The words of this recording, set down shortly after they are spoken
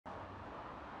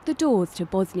The doors to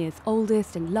Bosnia's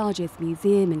oldest and largest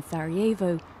museum in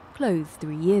Sarajevo closed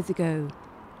 3 years ago.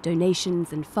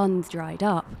 Donations and funds dried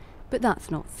up, but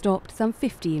that's not stopped some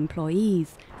 50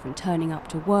 employees from turning up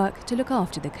to work to look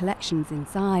after the collections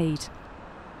inside.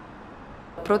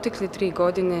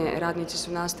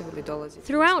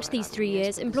 Throughout these 3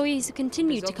 years, employees have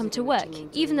continued to come to work,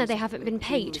 even though they haven't been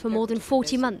paid for more than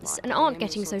 40 months and aren't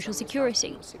getting social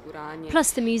security.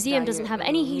 Plus, the museum doesn't have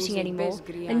any heating anymore,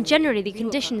 and generally the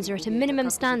conditions are at a minimum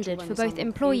standard for both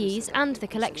employees and the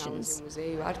collections.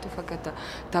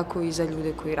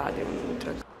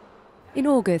 In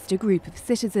August, a group of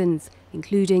citizens,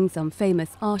 including some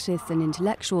famous artists and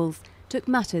intellectuals, took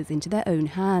matters into their own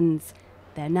hands.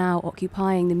 They're now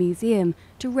occupying the museum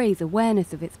to raise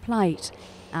awareness of its plight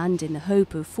and in the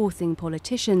hope of forcing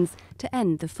politicians to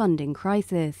end the funding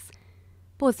crisis.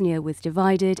 Bosnia was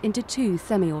divided into 2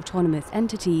 semi-autonomous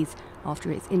entities after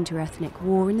its interethnic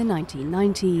war in the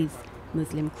 1990s,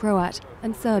 Muslim Croat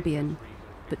and Serbian.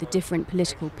 But the different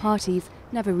political parties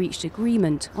never reached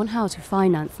agreement on how to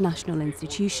finance national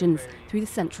institutions through the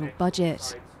central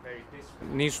budget.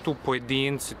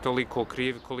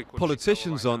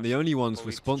 Politicians aren't the only ones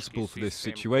responsible for this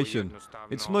situation.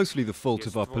 It's mostly the fault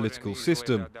of our political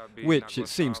system, which, it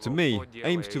seems to me,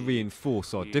 aims to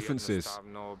reinforce our differences.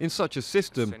 In such a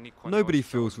system, nobody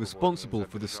feels responsible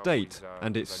for the state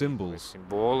and its symbols.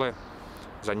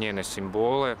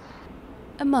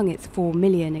 Among its 4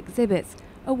 million exhibits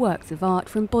are works of art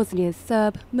from Bosnia's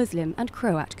Serb, Muslim and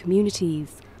Croat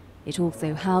communities. It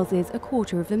also houses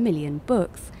 250,000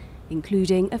 books,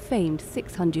 including a famed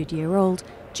 600-year-old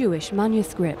Jewish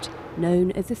manuscript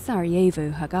known as the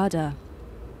Sarajevo Haggadah.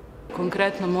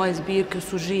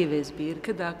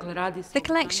 The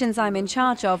collections I'm in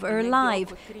charge of are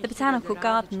alive, the botanical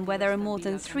garden where there are more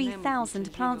than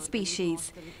 3,000 plant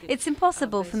species. It's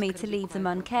impossible for me to leave them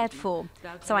uncared for,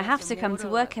 so I have to come to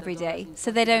work every day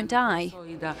so they don't die.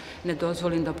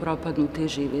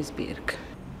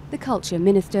 The culture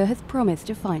minister has promised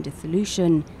to find a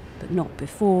solution, but not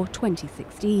before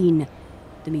 2016.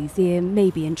 The museum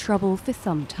may be in trouble for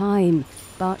some time,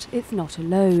 but it's not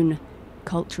alone.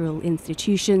 Cultural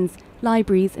institutions,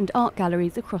 libraries and art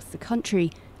galleries across the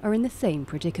country are in the same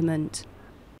predicament.